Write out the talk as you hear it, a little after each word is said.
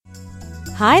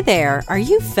Hi there, are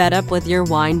you fed up with your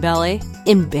wine belly?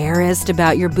 Embarrassed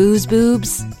about your booze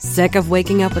boobs? Sick of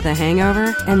waking up with a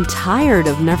hangover? And tired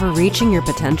of never reaching your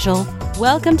potential?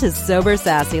 Welcome to Sober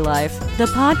Sassy Life, the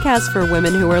podcast for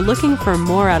women who are looking for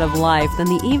more out of life than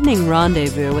the evening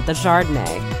rendezvous with the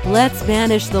Chardonnay. Let's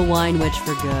banish the wine witch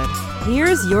for good.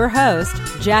 Here's your host,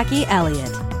 Jackie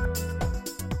Elliott.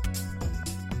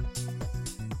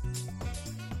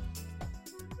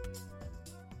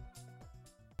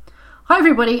 Hi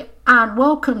everybody, and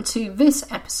welcome to this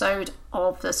episode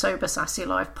of the Sober Sassy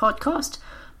Life podcast.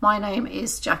 My name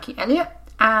is Jackie Elliott,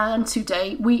 and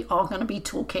today we are going to be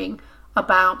talking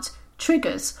about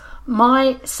triggers.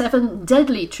 My 7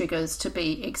 deadly triggers, to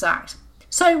be exact.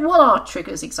 So what are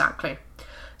triggers exactly?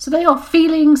 So they are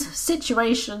feelings,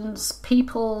 situations,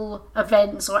 people,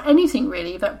 events, or anything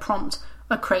really that prompt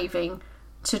a craving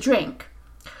to drink.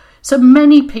 So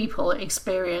many people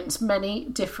experience many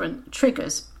different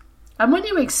triggers. And when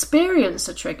you experience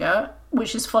a trigger,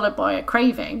 which is followed by a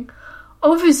craving,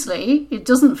 obviously it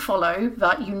doesn't follow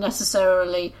that you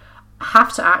necessarily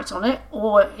have to act on it,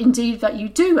 or indeed that you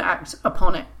do act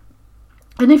upon it.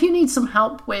 And if you need some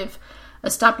help with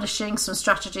establishing some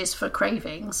strategies for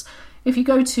cravings, if you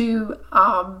go to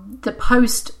the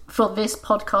post for this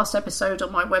podcast episode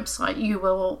on my website, you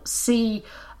will see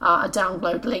a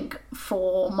download link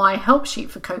for my help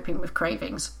sheet for coping with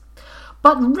cravings.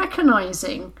 But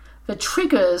recognizing the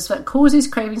triggers that causes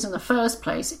cravings in the first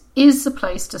place is the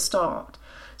place to start.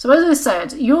 So as I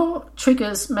said, your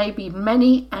triggers may be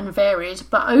many and varied,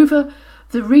 but over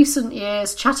the recent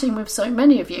years, chatting with so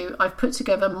many of you, I've put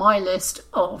together my list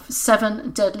of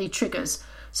 7 deadly triggers.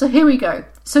 So here we go.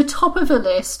 So top of the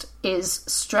list is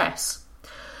stress.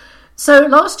 So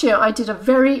last year I did a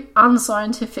very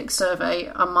unscientific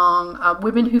survey among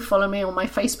women who follow me on my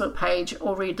Facebook page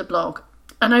or read the blog.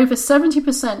 And over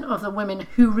 70% of the women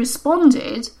who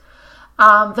responded,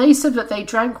 they said that they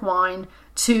drank wine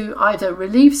to either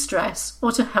relieve stress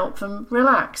or to help them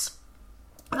relax.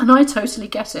 And I totally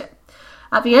get it.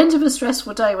 At the end of a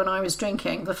stressful day when I was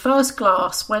drinking, the first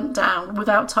glass went down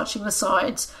without touching the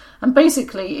sides, and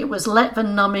basically it was let the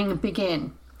numbing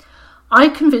begin. I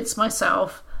convinced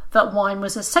myself that wine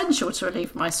was essential to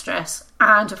relieve my stress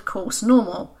and, of course,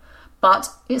 normal. But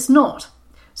it's not.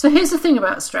 So here's the thing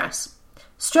about stress.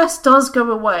 Stress does go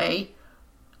away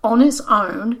on its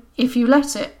own if you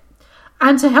let it.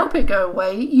 And to help it go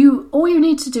away, all you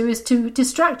need to do is to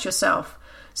distract yourself.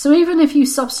 So even if you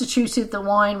substituted the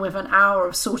wine with an hour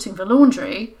of sorting the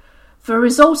laundry, the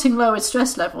resulting lowered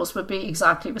stress levels would be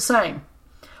exactly the same.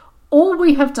 All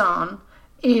we have done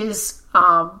is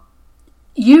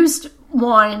used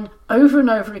wine over and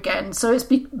over again, so it's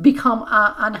become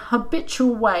an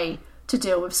habitual way to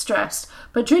deal with stress.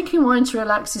 But drinking wine to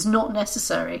relax is not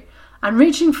necessary, and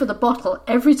reaching for the bottle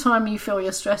every time you feel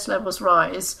your stress levels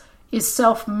rise is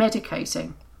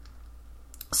self-medicating.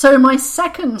 So my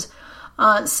second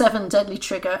 7 deadly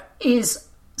trigger is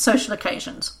social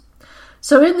occasions.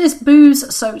 So in this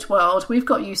booze-soaked world, we've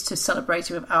got used to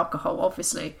celebrating with alcohol,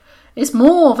 obviously. It's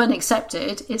more than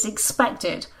accepted, it's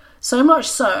expected. So much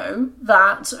so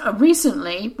that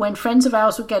recently, when friends of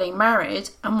ours were getting married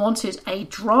and wanted a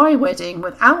dry wedding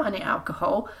without any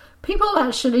alcohol, people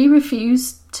actually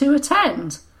refused to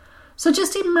attend. So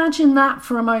just imagine that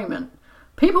for a moment.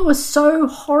 People were so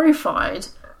horrified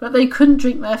that they couldn't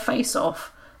drink their face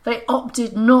off. They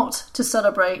opted not to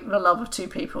celebrate the love of 2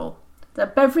 people. Their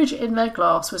beverage in their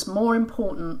glass was more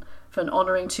important than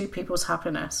honouring 2 people's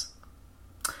happiness.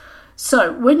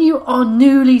 So when you are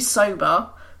newly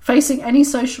sober, facing any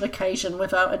social occasion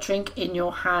without a drink in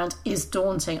your hand is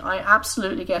daunting. I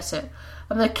absolutely get it.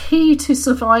 And the key to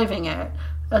surviving it,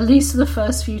 at least for the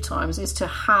first few times, is to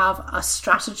have a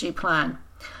strategy plan.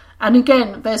 And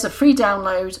again, there's a free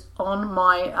download on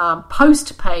my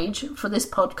post page for this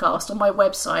podcast on my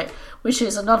website, which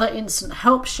is another instant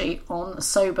help sheet on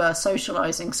sober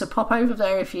socialising. So pop over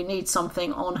there if you need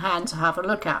something on hand to have a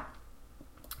look at.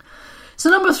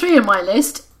 So number 3 on my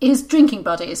list is drinking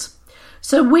buddies.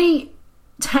 So we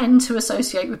tend to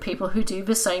associate with people who do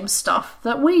the same stuff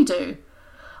that we do,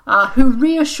 who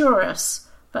reassure us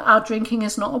that our drinking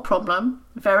is not a problem,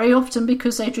 very often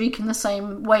because they drink in the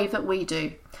same way that we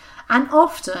do. And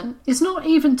often it's not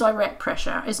even direct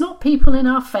pressure. It's not people in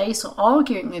our face or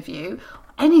arguing with you,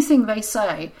 anything they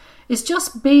say. It's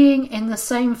just being in the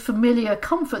same familiar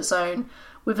comfort zone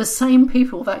with the same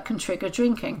people that can trigger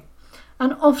drinking.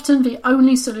 And often the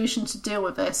only solution to deal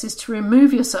with this is to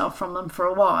remove yourself from them for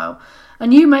a while.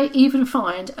 And you may even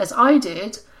find, as I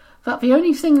did, that the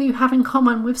only thing that you have in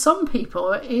common with some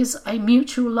people is a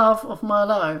mutual love of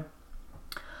Merlot.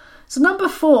 So number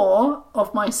 4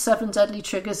 of my 7 deadly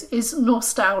triggers is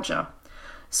nostalgia.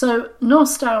 So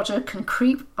nostalgia can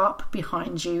creep up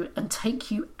behind you and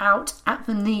take you out at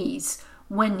the knees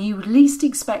when you least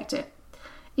expect it.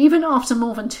 Even after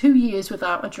more than 2 years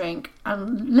without a drink,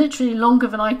 and literally longer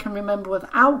than I can remember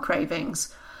without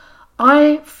cravings,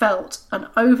 I felt an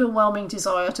overwhelming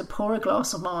desire to pour a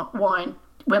glass of wine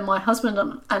when my husband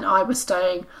and I were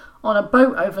staying on a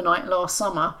boat overnight last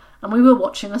summer and we were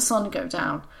watching the sun go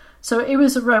down. So it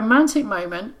was a romantic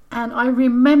moment, and I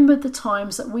remembered the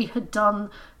times that we had done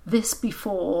this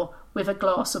before with a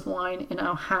glass of wine in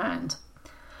our hand.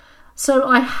 So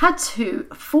I had to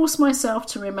force myself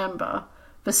to remember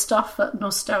the stuff that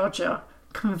nostalgia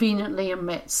conveniently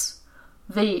omits.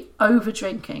 The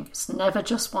over-drinking, it's never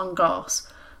just one glass.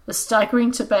 The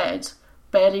staggering to bed,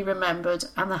 barely remembered,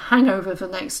 and the hangover the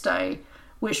next day,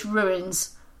 which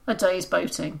ruins a day's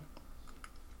boating.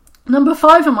 Number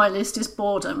 5 on my list is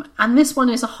boredom, and this one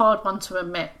is a hard one to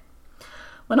admit.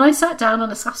 When I sat down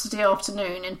on a Saturday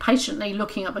afternoon, impatiently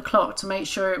looking at the clock to make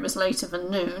sure it was later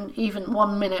than noon, even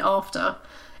 1 minute after,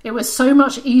 it was so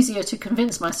much easier to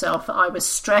convince myself that I was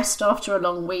stressed after a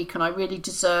long week and I really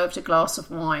deserved a glass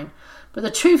of wine. But the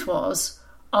truth was,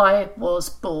 I was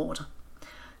bored.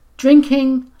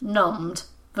 Drinking numbed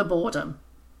the boredom.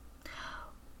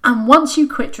 And once you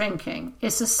quit drinking,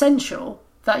 it's essential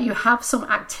that you have some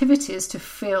activities to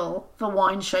fill the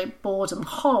wine-shaped boredom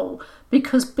hole,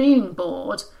 because being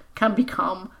bored can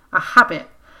become a habit.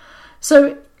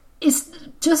 So it's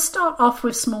just start off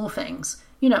with small things,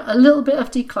 a little bit of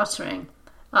decluttering,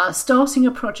 starting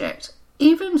a project,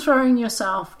 even throwing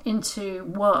yourself into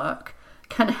work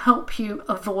can help you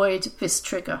avoid this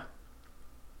trigger.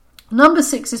 Number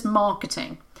 6 is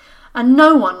marketing, and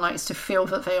no one likes to feel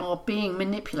that they are being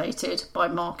manipulated by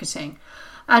marketing.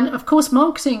 And of course,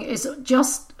 marketing is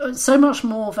just so much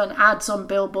more than ads on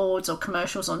billboards or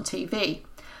commercials on TV.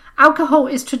 Alcohol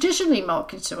is traditionally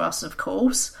marketed to us, of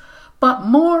course, but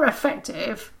more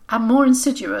effective and more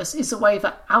insidious is the way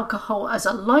that alcohol as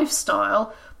a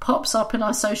lifestyle pops up in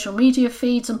our social media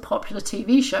feeds and popular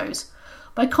TV shows.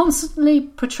 By constantly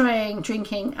portraying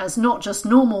drinking as not just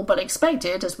normal but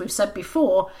expected, as we've said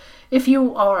before, if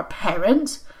you are a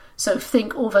parent, so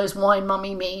think all those wine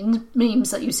mummy memes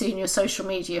that you see in your social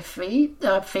media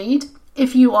feed.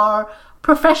 If you are a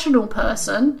professional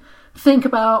person, think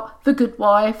about The Good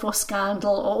Wife or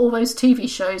Scandal or all those TV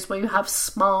shows where you have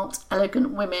smart,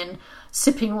 elegant women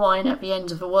sipping wine at the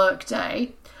end of a work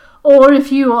day. Or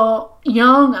if you are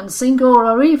young and single,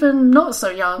 or even not so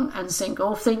young and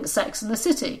single, think Sex and the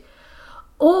City.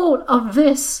 All of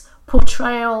this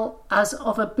portrayal as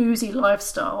of a boozy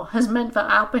lifestyle has meant that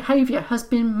our behaviour has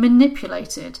been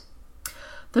manipulated.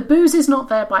 The booze is not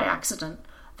there by accident.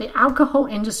 The alcohol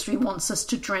industry wants us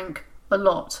to drink a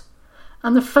lot.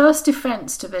 And the first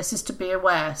defence to this is to be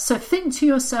aware. So think to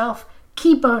yourself,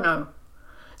 qui bono?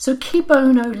 So qui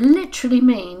bono literally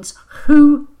means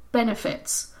who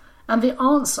benefits? And the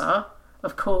answer,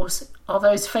 of course, are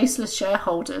those faceless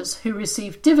shareholders who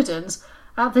receive dividends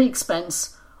at the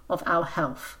expense of our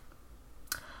health.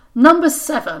 Number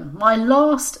 7, my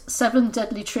last 7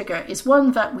 deadly trigger, is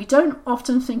one that we don't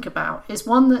often think about, is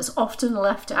one that's often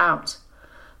left out.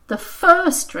 The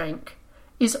first drink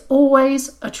is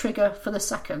always a trigger for the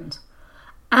second,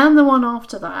 and the one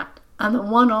after that, and the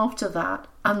one after that,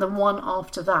 and the one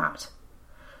after that.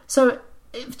 So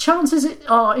chances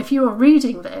are, if you are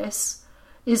reading this,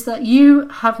 is that you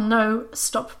have no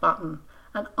stop button,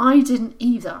 and I didn't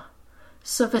either.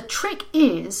 So the trick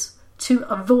is to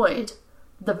avoid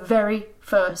the very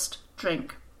first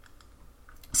drink.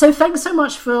 So thanks so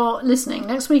much for listening.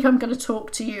 Next week I'm going to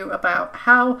talk to you about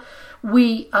how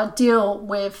we deal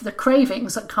with the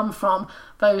cravings that come from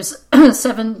those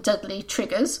 7 deadly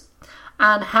triggers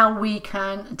and how we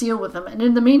can deal with them. And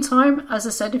in the meantime, as I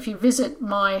said, if you visit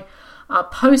my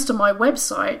post on my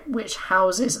website, which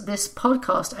houses this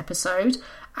podcast episode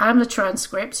and the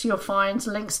transcripts, you'll find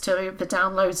links to the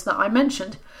downloads that I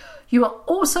mentioned. You will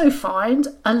also find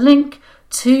a link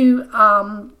to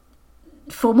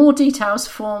for more details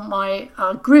for my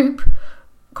group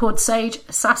called Sage,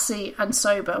 Sassy and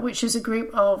Sober, which is a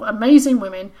group of amazing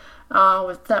women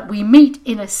that we meet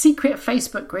in a secret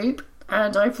Facebook group.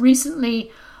 And I've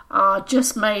recently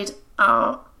just made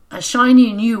a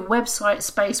shiny new website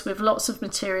space with lots of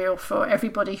material for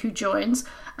everybody who joins,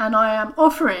 and I am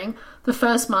offering the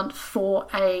first month for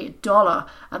 $1,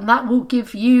 and that will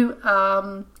give you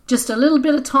just a little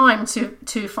bit of time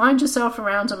to find yourself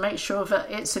around and make sure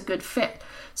that it's a good fit.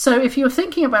 So if you're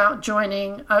thinking about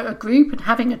joining a group and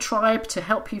having a tribe to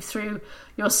help you through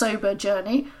your sober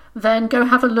journey, then go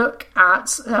have a look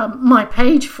at my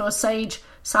page for Sage,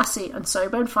 Sassy and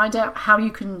Sober and find out how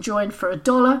you can join for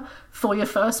 $1 for your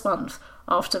first month.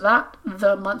 After that,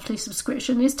 the monthly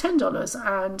subscription is $10,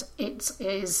 and it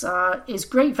is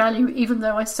great value, even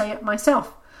though I say it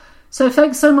myself. So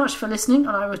thanks so much for listening,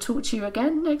 and I will talk to you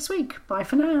again next week. Bye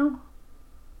for now.